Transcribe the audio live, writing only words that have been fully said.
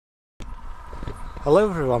Hello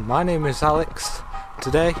everyone, my name is Alex.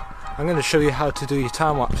 Today I'm going to show you how to do your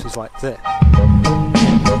time lapses like this.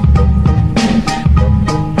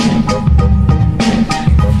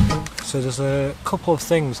 So there's a couple of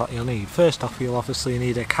things that you'll need. First off, you'll obviously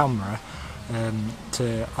need a camera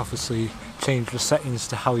to obviously change the settings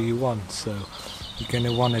to how you want. So you're going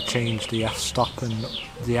to want to change the f-stop and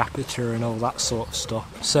the aperture and all that sort of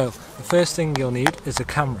stuff. So the first thing you'll need is a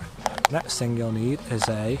camera. Next thing you'll need is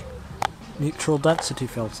a neutral density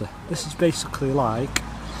filter. This is basically like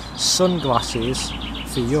sunglasses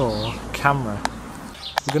for your camera.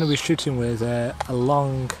 We're going to be shooting with a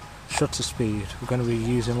long shutter speed. We're going to be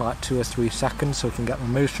using like 2 or 3 seconds so we can get the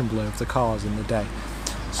motion blur of the cars in the day.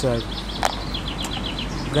 So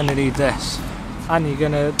we're going to need this, and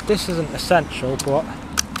this isn't essential, but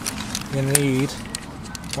you're going to need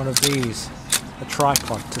one of these, a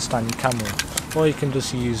tripod to stand your camera on. Or you can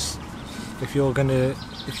just use, if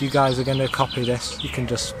you guys are going to copy this, you can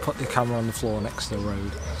just put the camera on the floor next to the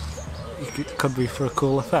road. It could be for a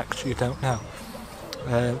cool effect, you don't know.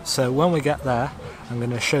 So when we get there, I'm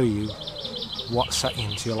going to show you what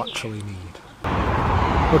settings you'll actually need.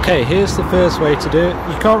 Okay, here's the first way to do it.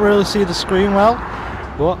 You can't really see the screen well,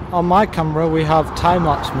 but on my camera we have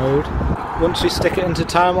time-lapse mode. Once we stick it into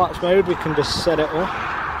time-lapse mode, we can just set it up.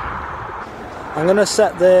 I'm going to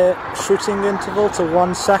set the shooting interval to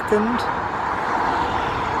 1 second.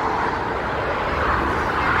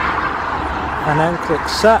 And then click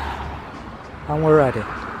set, and we're ready.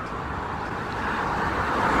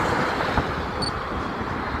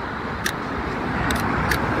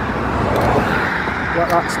 Let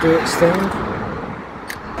that do its thing.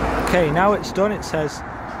 Okay, now it's done. It says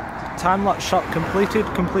time-lapse shot completed,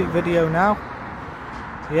 complete video now.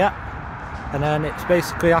 Yeah, and then it's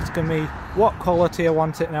basically asking me what quality I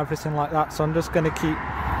want it and everything like that, so I'm just going to keep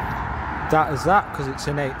that as that because it's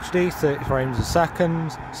in HD, 30 frames a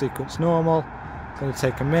second, sequence normal. Going to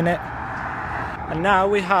take a minute, and now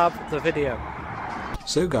we have the video.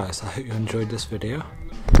 So guys, I hope you enjoyed this video.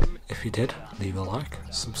 If you did, leave a like,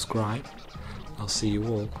 subscribe. I'll see you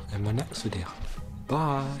all in my next video.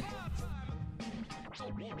 Bye.